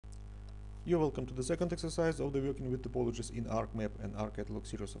You're welcome to the second exercise of the working with topologies in ArcMap and ArcCatalog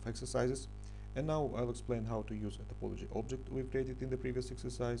series of exercises. And now I'll explain how to use a topology object we've created in the previous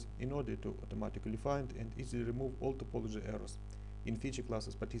exercise in order to automatically find and easily remove all topology errors in feature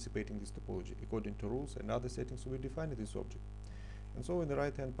classes participating in this topology according to rules and other settings we define in this object. And so in the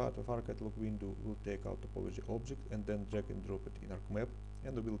right hand part of ArcCatalog window, we'll take out topology object and then drag and drop it in ArcMap,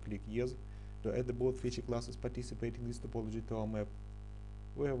 and we'll click yes to add the both feature classes participating in this topology to our map.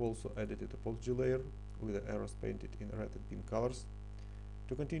 We have also added a topology layer with the arrows painted in red and pink colors.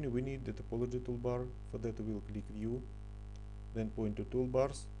 To continue, we need the topology toolbar. For that, we'll click View, then point to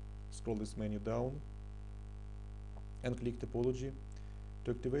Toolbars, scroll this menu down, and click Topology.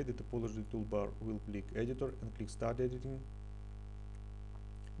 To activate the topology toolbar, we'll click Editor and click Start Editing.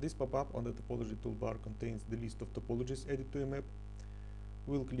 This pop-up on the topology toolbar contains the list of topologies added to a map.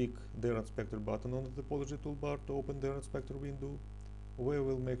 We'll click the Error Inspector button on the topology toolbar to open the Error Inspector window, where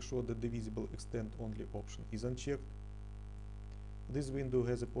we'll make sure that the visible extend only option is unchecked. This window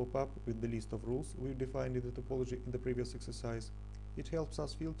has a pop-up with the list of rules we've defined in the topology in the previous exercise. It helps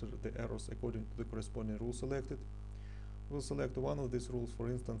us filter the errors according to the corresponding rule selected. We'll select one of these rules, for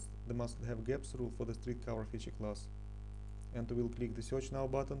instance, the must have gaps rule for the street cover feature class. And we'll click the Search Now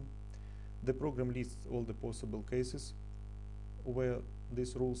button. The program lists all the possible cases where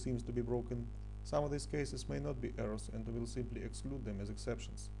this rule seems to be broken. Some of these cases may not be errors, and we'll simply exclude them as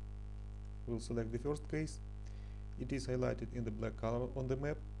exceptions. We'll select the first case. It is highlighted in the black color on the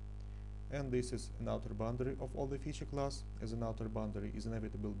map, and this is an outer boundary of all the feature class. As an outer boundary is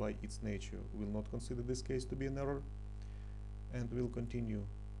inevitable by its nature, we'll not consider this case to be an error, and we'll continue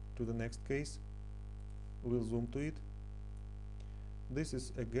to the next case. We'll zoom to it. This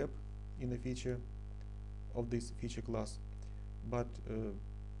is a gap in a feature of this feature class, but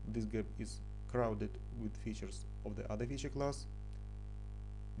this gap is crowded with features of the other feature class.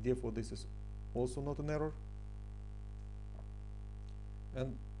 Therefore, this is also not an error.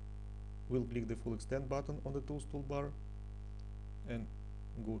 And we'll click the Full Extend button on the Tools toolbar and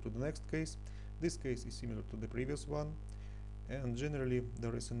go to the next case. This case is similar to the previous one, and generally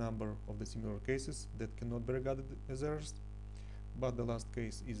there is a number of the similar cases that cannot be regarded as errors, but the last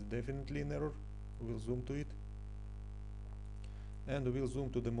case is definitely an error. We'll zoom to it, and we'll zoom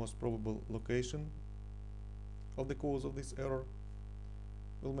to the most probable location of the cause of this error.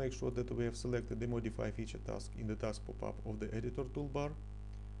 We'll make sure that we have selected the Modify Feature task in the task pop-up of the Editor toolbar.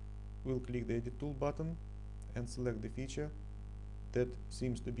 We'll click the Edit Tool button and select the feature that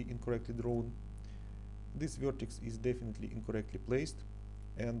seems to be incorrectly drawn. This vertex is definitely incorrectly placed,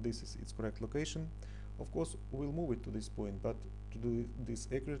 and this is its correct location. Of course, we'll move it to this point, but to do this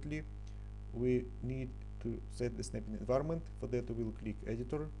accurately, we need to set the snapping environment. For that, we'll click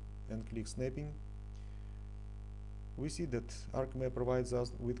Editor and click Snapping. We see that ArcMap provides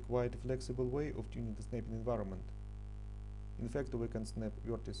us with quite a flexible way of tuning the snapping environment. In fact, we can snap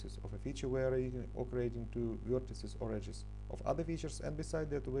vertices of a feature we are creating, or creating to vertices or edges of other features, and beside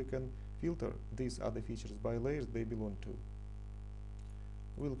that we can filter these other features by layers they belong to.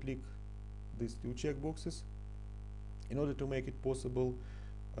 We'll click these two checkboxes in order to make it possible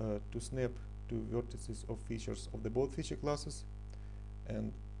to snap to vertices of features of the both feature classes,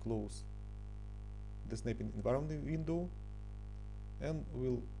 and close the snapping environment window, and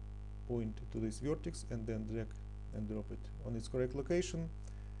we'll point to this vertex and then drag and drop it on its correct location,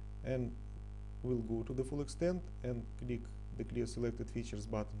 and we'll go to the Full Extend and click the Clear Selected Features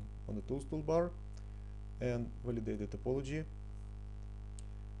button on the Tools toolbar and validate the topology.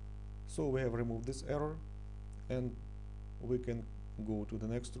 So we have removed this error, and we can go to the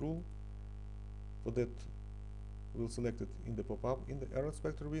next rule. For that, we'll select it in the pop-up in the Error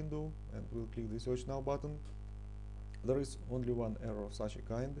Inspector window, and we'll click the Search Now button. There is only one error of such a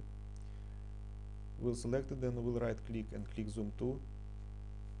kind. We'll select it, then we'll right click and click Zoom to.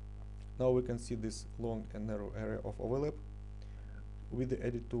 Now we can see this long and narrow area of overlap. With the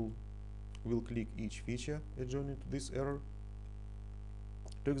Edit tool, we'll click each feature adjoining to this error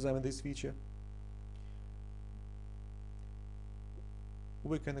to examine this feature.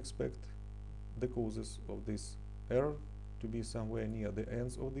 We can expect the causes of this error to be somewhere near the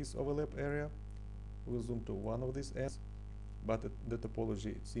ends of this overlap area. We'll zoom to one of these ends, but the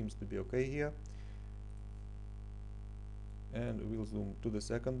topology seems to be okay here. And we'll zoom to the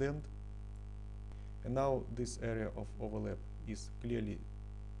second end. And now this area of overlap is clearly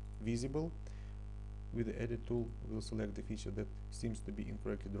visible. With the Edit tool, we'll select the feature that seems to be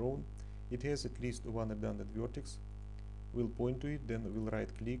incorrectly drawn. It has at least one redundant vertex. We'll point to it, then we'll right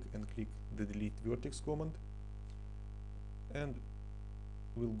click and click the Delete Vertex command, and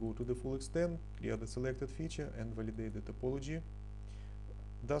we'll go to the Full Extend, clear the selected feature and validate the topology.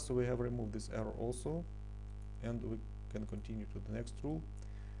 Thus we have removed this error also, and we can continue to the next rule,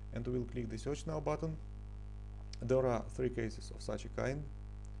 and we will click the search now button. There are 3 cases of such a kind.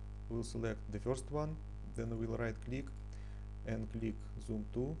 We'll select the first one, then we will right click and click zoom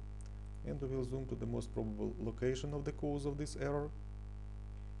to, and we will zoom to the most probable location of the cause of this error,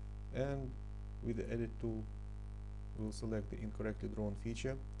 and with the edit tool we will select the incorrectly drawn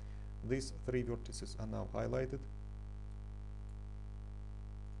feature. These 3 vertices are now highlighted,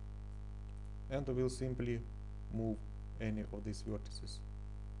 and we will simply move any of these vertices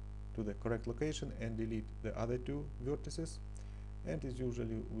to the correct location and delete the other 2 vertices, and as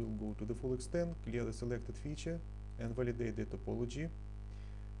usually we'll go to the full extent, clear the selected feature and validate the topology,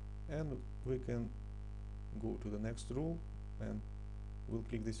 and we can go to the next rule and we'll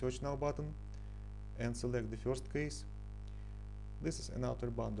click the search now button and select the first case. This is an outer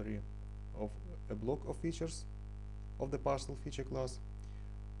boundary of a block of features of the parcel feature class,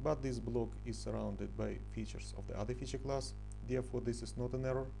 but this block is surrounded by features of the other feature class, therefore this is not an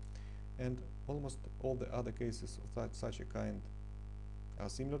error, and almost all the other cases of such a kind are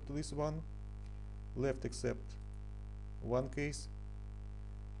similar to this one, left except one case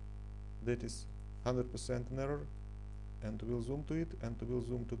that is 100% an error, and we'll zoom to it, and we'll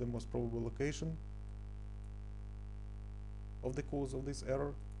zoom to the most probable location of the cause of this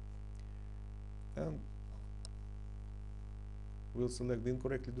error, and we'll select the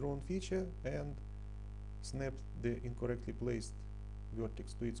incorrectly drawn feature and snap the incorrectly placed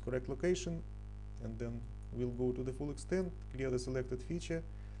vertex to its correct location, and then we'll go to the full extent, clear the selected feature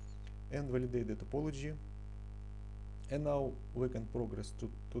and validate the topology. And now we can progress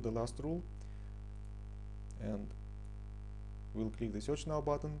to the last rule, and we'll click the search now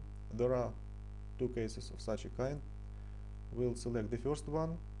button. There are 2 cases of such a kind. We'll select the first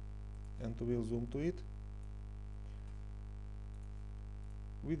one and we'll zoom to it.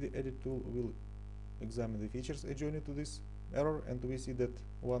 With the edit tool we'll examine the features adjoining to this error, and we see that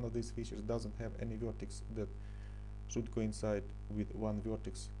one of these features doesn't have any vertex that should coincide with one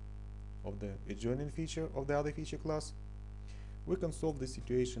vertex of the adjoining feature of the other feature class. We can solve the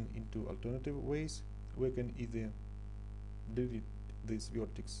situation in 2 alternative ways. We can either delete this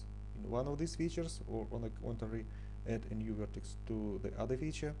vertex in one of these features, or on the contrary add a new vertex to the other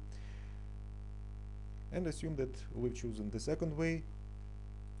feature, and assume that we've chosen the second way.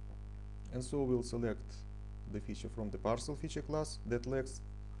 And so we'll select the feature from the parcel feature class that lacks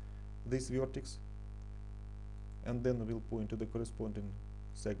this vertex, and then we'll point to the corresponding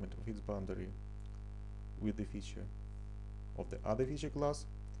segment of its boundary with the feature of the other feature class,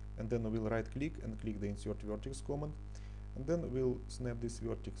 and then we'll right click and click the insert vertex command, and then we'll snap this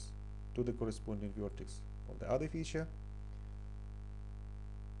vertex to the corresponding vertex of the other feature.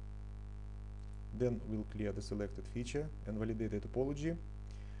 Then we'll clear the selected feature and validate the topology,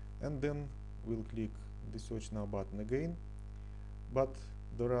 and then we'll click the search now button again. But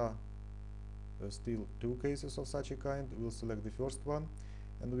there are still 2 cases of such a kind. We'll select the first one,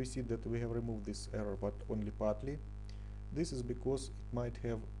 and we see that we have removed this error, but only partly. This is because it might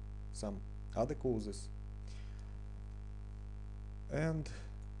have some other causes, and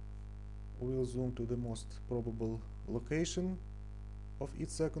we'll zoom to the most probable location of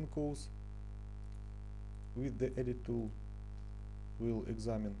its second cause. With the edit tool we'll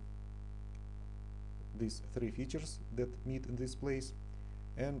examine these 3 features that meet in this place,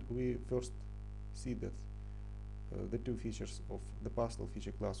 and we first see that the 2 features of the parcel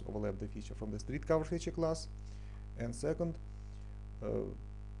feature class overlap the feature from the street cover feature class, and second,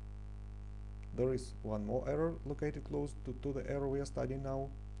 there is one more error located close to the error we are studying now.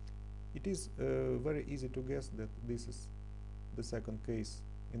 It is very easy to guess that this is the second case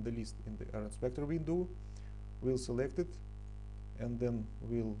in the list in the error inspector window. We'll select it, and then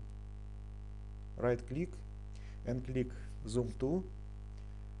we'll right click and click zoom to,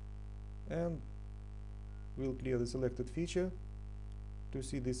 and we'll clear the selected feature to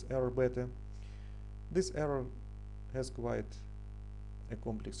see this error better. This error has quite a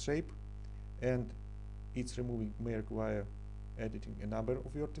complex shape, and its removing may require editing a number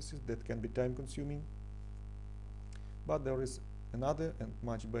of vertices that can be time consuming, but there is another and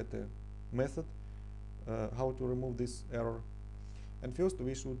much better method how to remove this error. And first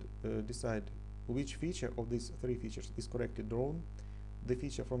we should decide which feature of these 3 features is correctly drawn. The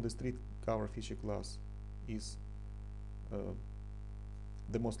feature from the street cover feature class is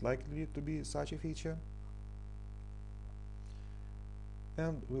the most likely to be such a feature,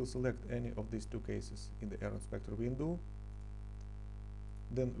 and we'll select any of these 2 cases in the error inspector window.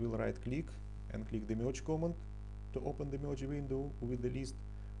 Then we'll right click and click the merge command to open the merge window with the list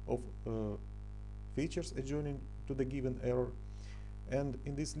of features adjoining to the given error, And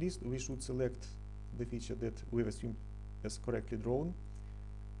in this list we should select the feature that we've assumed as correctly drawn,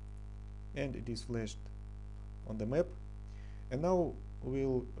 and it is flashed on the map. And now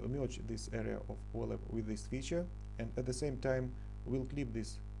we'll merge this area of overlap with this feature, and at the same time we'll clip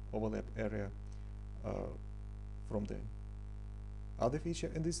this overlap area from the other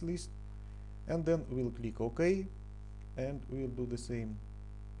feature in this list, and then we'll click OK, and we'll do the same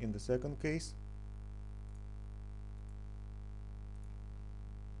in the second case.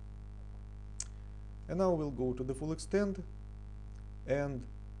 And now we'll go to the full extent, and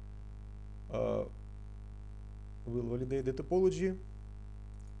we'll validate the topology.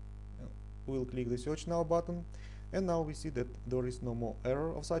 We'll click the Search Now button, and now we see that there is no more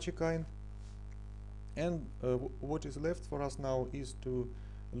error of such a kind. And what is left for us now is to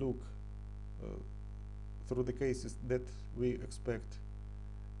look through the cases that we expect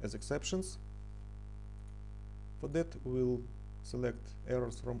as exceptions. For that, we'll select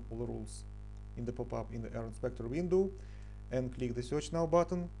errors from all rules in the pop-up in the Error Inspector window, and click the Search Now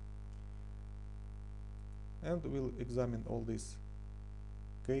button, and we'll examine all these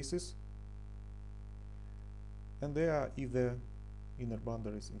cases. And they are either inner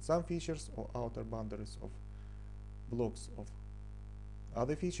boundaries in some features or outer boundaries of blocks of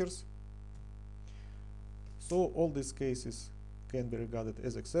other features. So all these cases can be regarded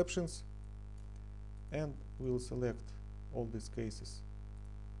as exceptions, and we'll select all these cases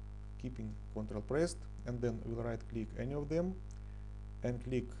keeping Ctrl pressed, and then we'll right click any of them and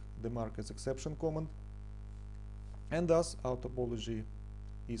click the Mark as Exception command, and thus our topology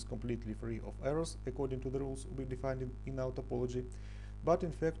is completely free of errors according to the rules we defined in our topology. But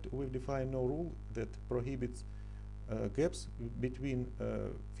in fact we've defined no rule that prohibits gaps between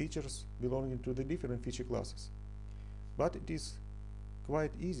features belonging to the different feature classes. But it is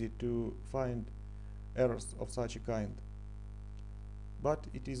quite easy to find errors of such a kind. But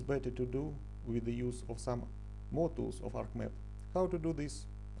it is better to do with the use of some more tools of ArcMap. How to do this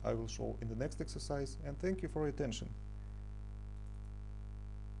I will show in the next exercise, and thank you for your attention.